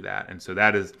allowed to do that. And so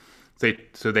that is,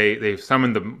 they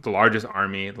summoned the largest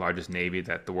army, the largest navy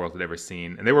that the world had ever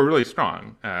seen, and they were really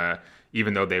strong,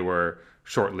 even though they were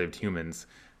short-lived humans.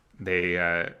 They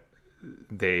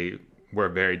were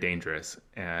very dangerous,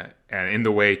 and in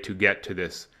the way to get to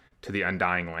the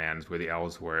Undying Lands where the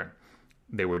elves were,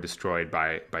 they were destroyed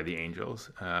by the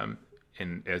angels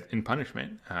in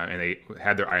punishment, and they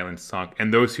had their islands sunk.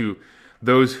 And those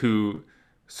who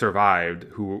survived,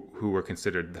 who were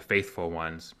considered the faithful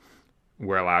ones,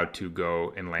 were allowed to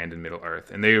go and land in Middle Earth.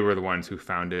 And they were the ones who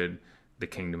founded the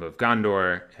kingdom of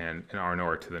Gondor and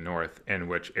Arnor to the north, and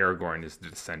which Aragorn is the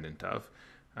descendant of.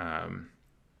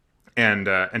 And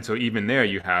so even there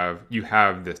you have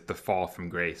the fall from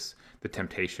grace, the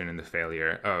temptation and the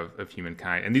failure of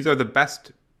humankind. And these are the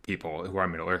best people who are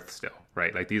Middle Earth still,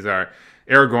 right? Like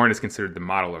Aragorn is considered the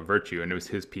model of virtue, and it was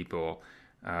his people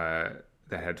that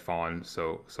had fallen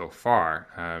so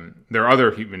far. There are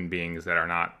other human beings that are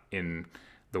not in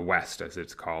the West, as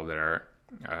it's called, that are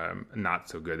not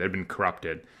so good. They've been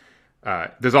corrupted.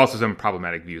 There's also some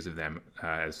problematic views of them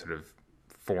as sort of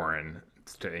foreign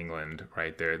to England,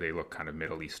 right? They look kind of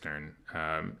Middle Eastern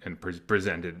and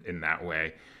presented in that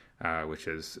way, which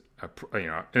is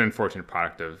an unfortunate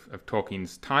product of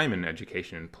Tolkien's time and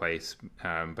education and place.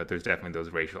 But there's definitely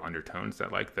those racial undertones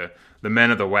that, like, the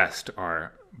men of the West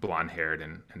are blonde-haired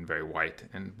and very white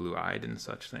and blue-eyed and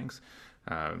such things.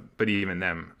 But even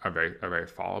them are very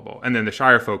fallible. And then the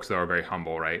Shire folks, though, are very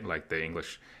humble, right? Like the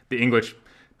English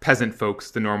peasant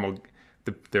folks,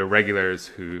 the regulars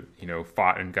who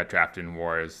fought and got drafted in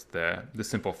wars, the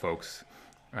simple folks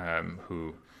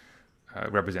who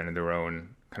represented their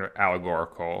own kind of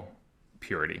allegorical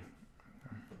purity.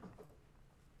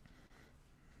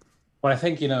 Well, I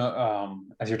think,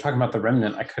 as you're talking about the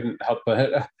remnant, I couldn't help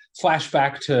but flash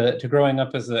back to growing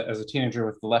up as a teenager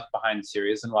with the Left Behind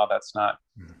series. And while that's not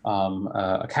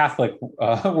a Catholic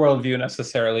worldview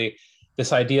necessarily,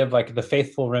 this idea of like the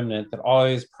faithful remnant that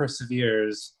always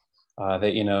perseveres,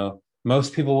 that,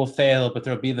 most people will fail, but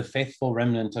there'll be the faithful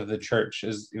remnant of the church,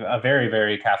 is a very,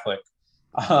 very Catholic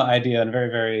idea and very,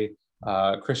 very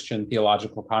Christian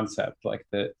theological concept. Like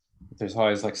that there's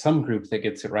always like some group that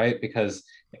gets it right because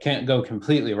it can't go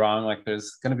completely wrong. Like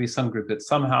there's going to be some group that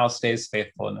somehow stays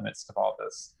faithful in the midst of all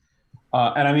this.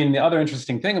 And I mean, the other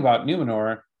interesting thing about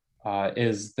Numenor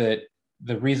is that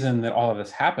the reason that all of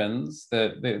this happens,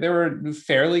 that they were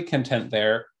fairly content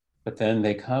there, but then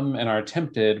they come and are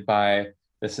tempted by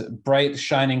this bright,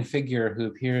 shining figure who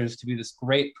appears to be this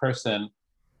great person,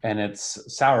 and it's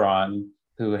Sauron,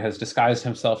 who has disguised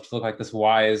himself to look like this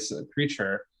wise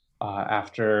creature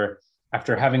after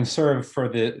having served for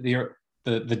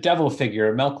the devil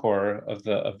figure Melkor of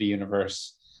the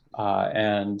universe,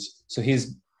 and so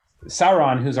he's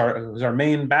Sauron, who's our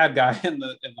main bad guy in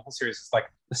the whole series, is like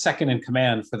the second in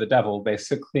command for the devil,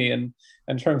 basically, in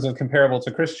terms of comparable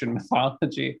to Christian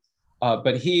mythology.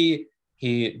 But he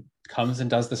comes and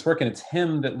does this work, and it's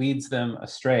him that leads them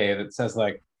astray. That says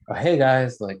like, "Oh, hey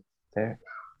guys, like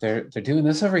they're doing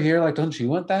this over here. Like, don't you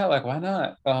want that? Like, why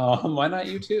not? Why not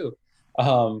you too?"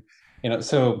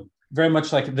 So very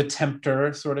much like the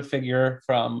tempter sort of figure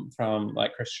from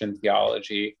like Christian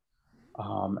theology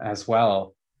as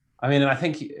well. I mean, and I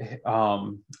think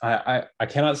I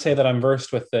cannot say that I'm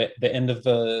versed with the end of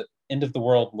the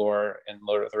world lore in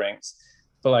Lord of the Rings,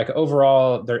 but like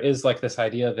overall, there is like this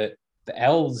idea that the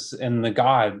elves and the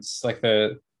gods, like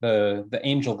the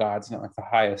angel gods, not like the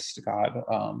highest god,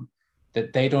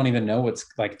 that they don't even know what's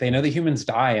like. They know the humans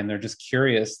die, and they're just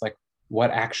curious, like what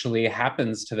actually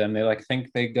happens to them. They like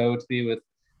think they go to be with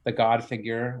the god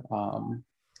figure,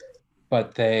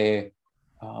 but they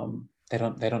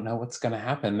don't know what's going to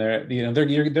happen.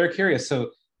 They're curious.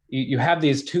 So you have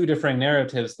these two different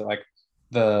narratives that like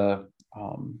the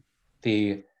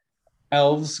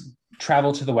elves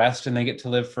travel to the west and they get to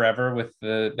live forever with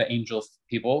the angel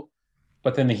people,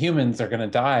 but then the humans are going to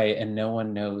die and no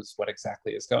one knows what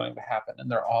exactly is going to happen, and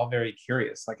they're all very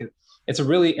curious. Like it's a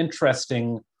really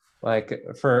interesting, like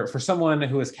for someone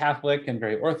who is Catholic and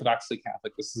very orthodoxly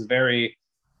Catholic, this is a very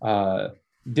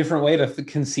different way to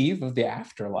conceive of the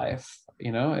afterlife.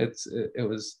 It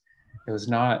was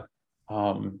not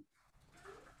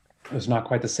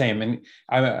quite the same. And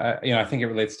I think it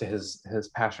relates to his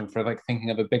passion for like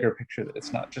thinking of a bigger picture, that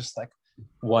it's not just like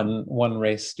one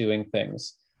race doing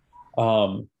things.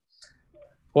 Well,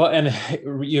 and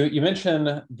you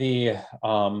mentioned the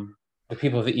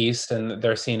people of the East, and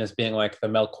they're seen as being like the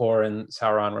Melkor and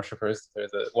Sauron worshippers. They're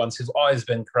the ones who've always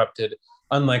been corrupted,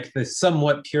 unlike the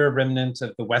somewhat pure remnant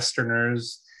of the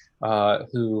Westerners,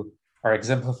 who are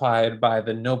exemplified by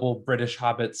the noble British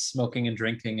hobbits smoking and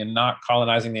drinking and not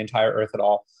colonizing the entire earth at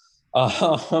all.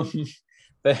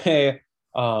 They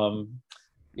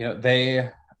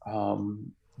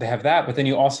have that, but then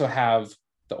you also have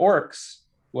the orcs,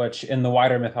 which in the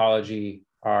wider mythology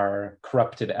are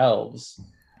corrupted elves.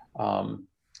 And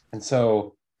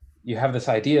so you have this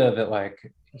idea that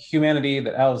like humanity,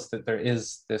 that elves, that there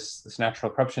is this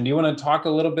natural corruption. Do you want to talk a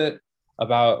little bit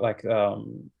about like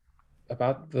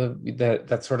about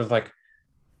that sort of like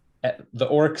the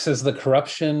orcs as the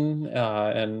corruption,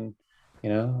 and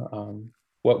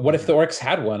what if the orcs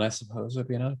had one, I suppose, would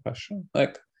be another question.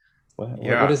 Like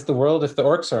what is the world if the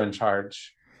orcs are in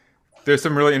charge? There's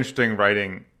some really interesting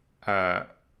writing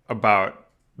about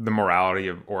the morality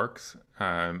of orcs,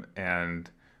 and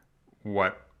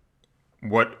what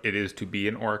it is to be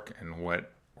an orc and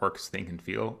what orcs think and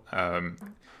feel.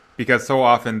 Because so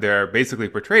often they're basically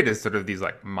portrayed as sort of these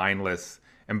like mindless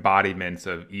embodiments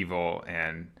of evil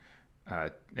and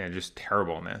just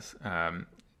terribleness. And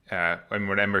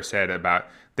what Ember said about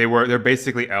they're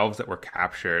basically elves that were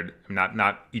captured,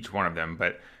 not each one of them,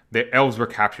 but the elves were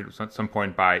captured at some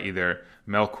point by either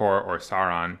Melkor or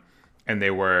Sauron, and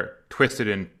they were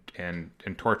twisted and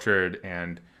tortured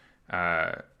and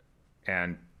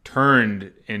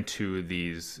turned into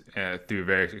these through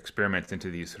various experiments into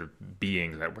these sort of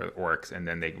beings that were orcs, and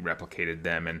then they replicated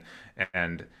them,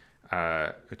 and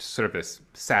it's sort of this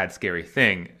sad, scary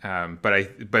thing.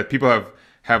 But people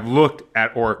have looked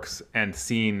at orcs and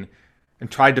seen and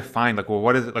tried to find like, well,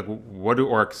 what is it like? What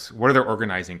are their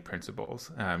organizing principles?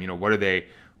 What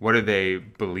do they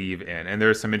believe in? And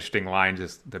there's some interesting lines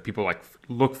just that people like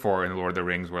look for in the Lord of the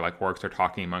Rings, where like orcs are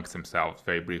talking amongst themselves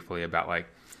very briefly about like,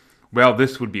 well,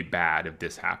 this would be bad if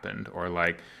this happened, or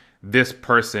like this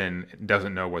person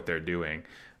doesn't know what they're doing.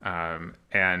 And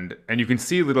you can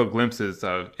see little glimpses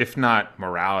of, if not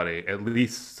morality, at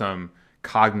least some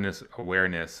cognitive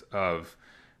awareness of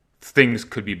things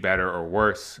could be better or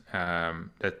worse.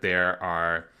 That there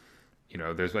are,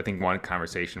 there's I think one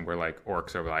conversation where like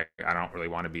orcs are like, I don't really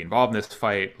want to be involved in this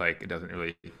fight. Like it doesn't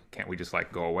really, can't we just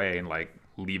like go away and like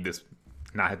leave this,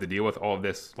 not have to deal with all of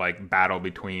this like battle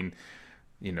between,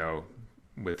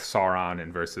 with Sauron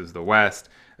and versus the West,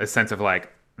 a sense of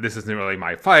like, this isn't really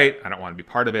my fight. I don't want to be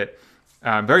part of it.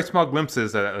 Very small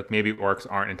glimpses that like, maybe orcs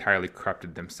aren't entirely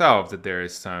corrupted themselves, that there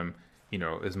is some,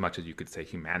 as much as you could say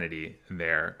humanity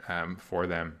there for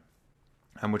them,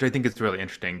 which I think is really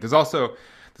interesting. There's also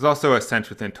a sense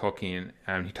within Tolkien,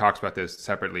 and he talks about this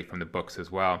separately from the books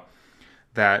as well,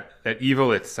 that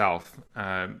evil itself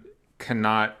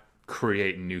cannot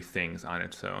create new things on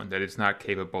its own, that it's not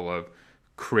capable of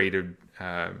creative,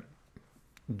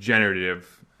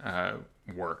 generative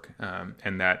work,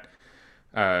 and that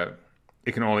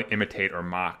it can only imitate or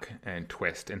mock and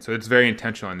twist. And so it's very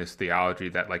intentional in this theology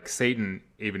that like Satan,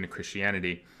 even in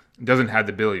Christianity, doesn't have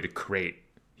the ability to create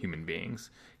human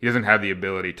beings. He doesn't have the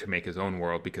ability to make his own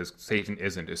world, because Satan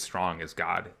isn't as strong as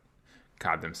God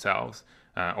themselves.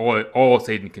 All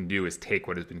Satan can do is take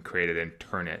what has been created and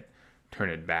turn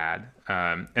it bad.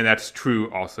 And that's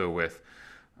true also with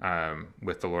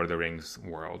the Lord of the Rings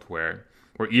world, where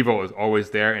evil is always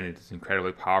there and it's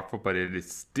incredibly powerful, but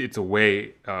it's a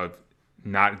way of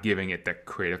not giving it that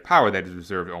creative power that is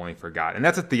reserved only for God. And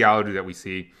that's a theology that we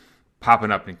see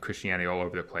popping up in Christianity all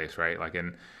over the place, right? Like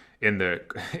in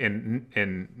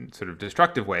sort of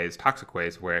destructive ways, toxic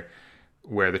ways, where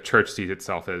the church sees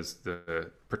itself as the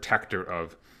protector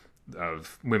of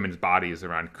women's bodies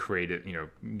around created,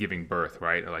 giving birth,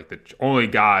 right? Like only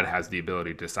God has the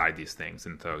ability to decide these things,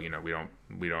 and so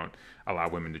we don't allow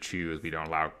women to choose. We don't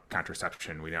allow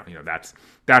contraception. We don't,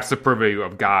 that's the purview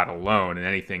of God alone. And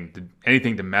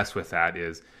anything to mess with that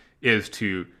is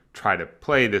to try to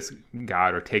play this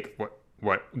God, or take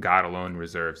what God alone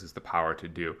reserves as the power to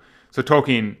do. So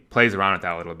Tolkien plays around with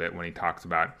that a little bit when he talks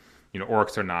about,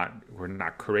 orcs were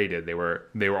not created. They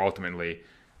were ultimately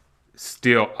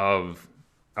still of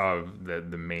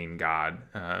the main God,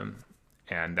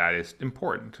 and that is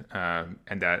important,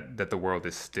 and that the world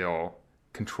is still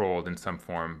controlled in some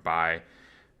form by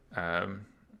the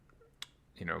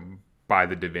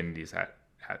divinities at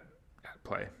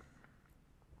play.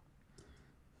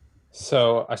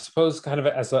 So I suppose kind of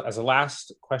as a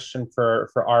last question for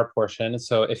our portion.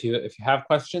 So if you have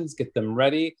questions, get them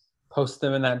ready, post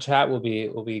them in that chat. We'll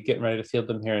be getting ready to field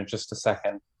them here in just a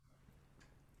second.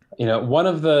 One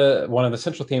of the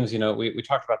central themes, we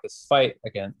talked about this fight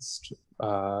against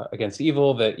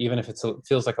evil, that even if it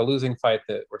feels like a losing fight,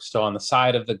 that we're still on the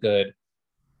side of the good.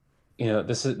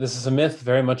 This is a myth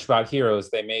very much about heroes.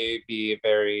 They may be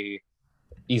very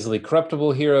easily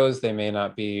corruptible heroes. They may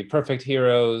not be perfect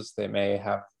heroes. They may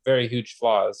have very huge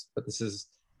flaws, but this is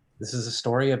a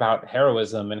story about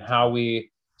heroism and how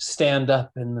we stand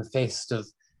up in the face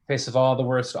of all the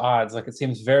worst odds. Like, it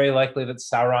seems very likely that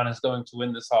Sauron is going to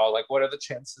win this all. Like, what are the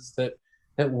chances that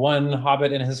one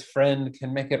hobbit and his friend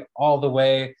can make it all the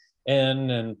way in,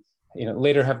 and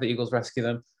later have the eagles rescue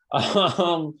them,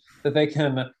 that they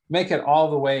can make it all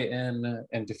the way in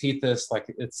and defeat this? Like,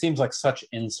 it seems like such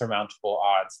insurmountable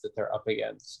odds that they're up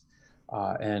against,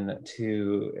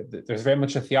 there's very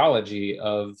much a theology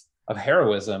of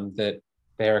heroism, that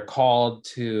they are called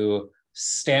to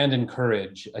stand in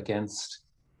courage against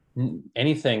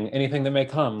anything that may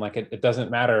come. Like, it doesn't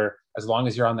matter, as long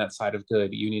as you're on that side of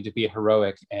good, you need to be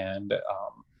heroic and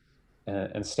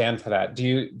stand for that.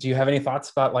 Do you have any thoughts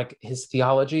about like his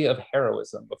theology of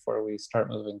heroism before we start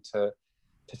moving to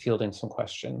fielding some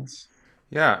questions?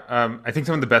 Yeah, I think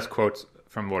some of the best quotes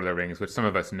from Lord of the Rings, which some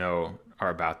of us know, are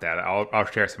about that. I'll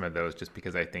share some of those just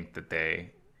because I think that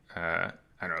they I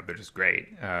don't know, they're just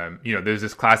great. There's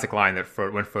this classic line that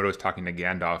when Frodo's talking to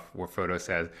Gandalf, where Frodo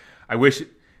says, "I wish,"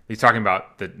 he's talking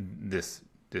about this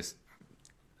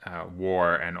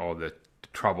war and all the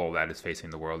trouble that is facing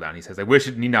the world now. And he says, "I wish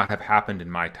it need not have happened in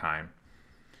my time."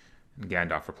 And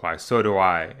Gandalf replies, "So do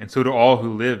I, and so do all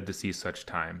who live to see such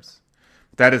times.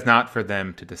 But that is not for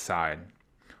them to decide.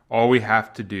 All we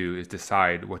have to do is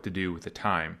decide what to do with the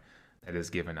time that is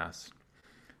given us."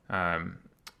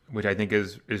 Which I think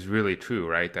is really true,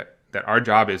 right? That our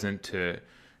job isn't to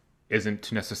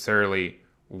necessarily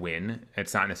win.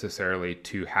 It's not necessarily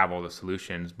to have all the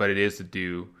solutions, but it is to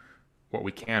do what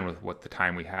we can with what the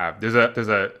time we have. There's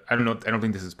a I don't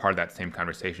think this is part of that same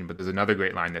conversation, but there's another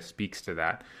great line that speaks to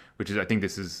that, which is, I think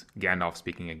this is Gandalf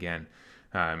speaking again.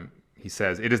 He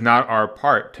says, "It is not our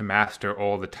part to master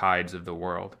all the tides of the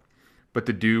world, but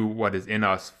to do what is in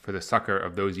us for the succor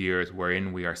of those years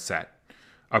wherein we are set,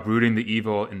 uprooting the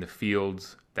evil in the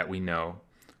fields that we know,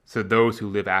 so those who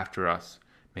live after us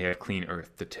may have clean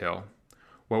earth to till.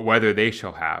 What weather they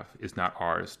shall have is not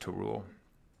ours to rule."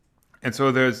 And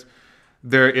so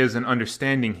there is an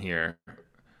understanding here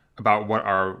about what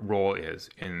our role is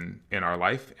in our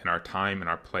life, in our time, in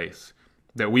our place,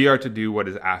 that we are to do what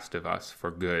is asked of us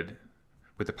for good,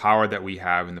 with the power that we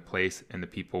have in the place and the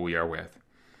people we are with.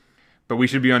 But we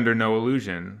should be under no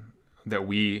illusion that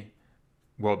we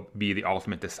will be the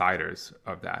ultimate deciders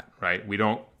of that, right? We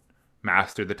don't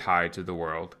master the tides of the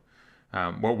world.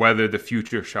 What weather the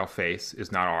future shall face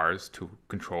is not ours to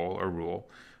control or rule.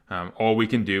 All we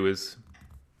can do is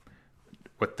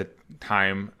what the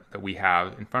time that we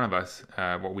have in front of us,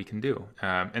 what we can do,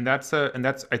 and that's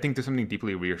I think there's something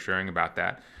deeply reassuring about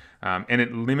that, and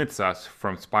it limits us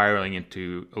from spiraling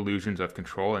into illusions of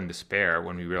control and despair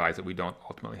when we realize that we don't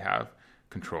ultimately have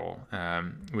control,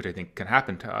 which I think can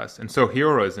happen to us. And so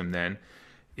heroism then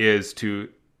is to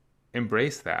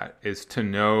embrace that, is to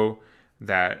know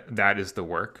that that is the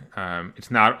work.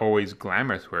 It's not always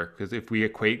glamorous work, because if we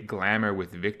equate glamour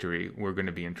with victory, we're going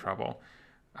to be in trouble.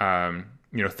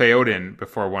 Theoden,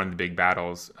 before one of the big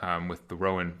battles with the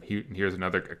Rowan, here's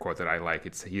another quote that I like.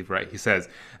 He's right. He says,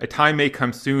 "A time may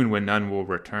come soon when none will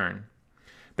return.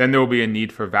 Then there will be a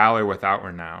need for valor without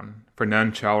renown, for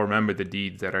none shall remember the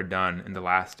deeds that are done in the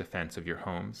last defense of your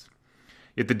homes.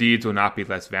 Yet the deeds will not be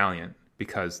less valiant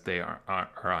because they are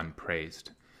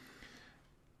unpraised."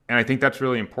 And I think that's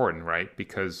really important, right?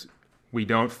 Because we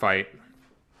don't fight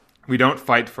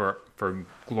for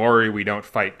glory, we don't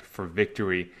fight for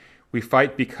victory. We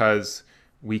fight because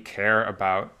we care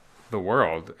about the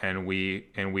world, and we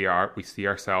see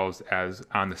ourselves as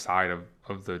on the side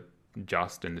of the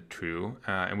just and the true,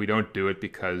 and we don't do it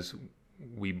because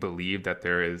we believe that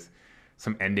there is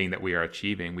some ending that we are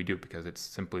achieving. We do it because it's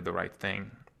simply the right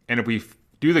thing. And if we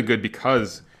do the good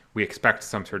because we expect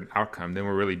some certain outcome, then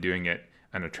we're really doing it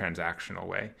in a transactional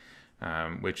way,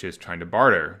 which is trying to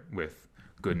barter with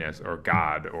goodness or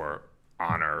God or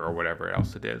honor or whatever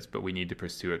else it is. But we need to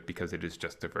pursue it because it is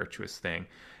just a virtuous thing.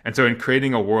 And so in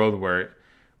creating a world where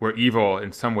evil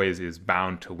in some ways is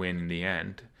bound to win in the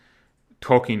end,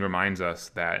 Tolkien reminds us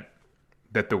that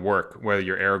the work, whether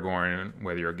you're Aragorn,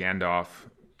 whether you're Gandalf,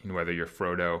 whether you're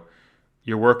Frodo,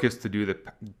 your work is to do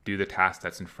the task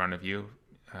that's in front of you,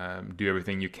 do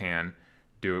everything you can,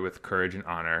 do it with courage and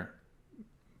honor,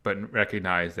 but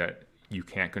recognize that you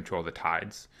can't control the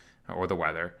tides or the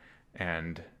weather,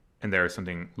 and there is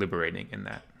something liberating in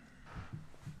that.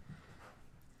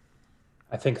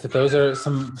 I think that those are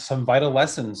some vital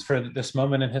lessons for this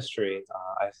moment in history.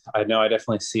 I know I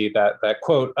definitely see that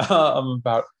quote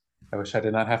about, "I wish I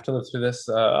did not have to live through this."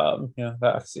 I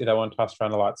see that one tossed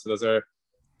around a lot. So those are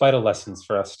vital lessons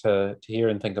for us to hear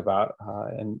and think about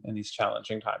in these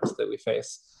challenging times that we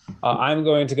face. I'm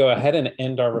going to go ahead and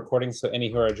end our recording. So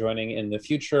any who are joining in the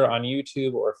future on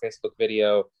YouTube or Facebook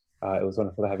video, it was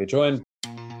wonderful to have you join.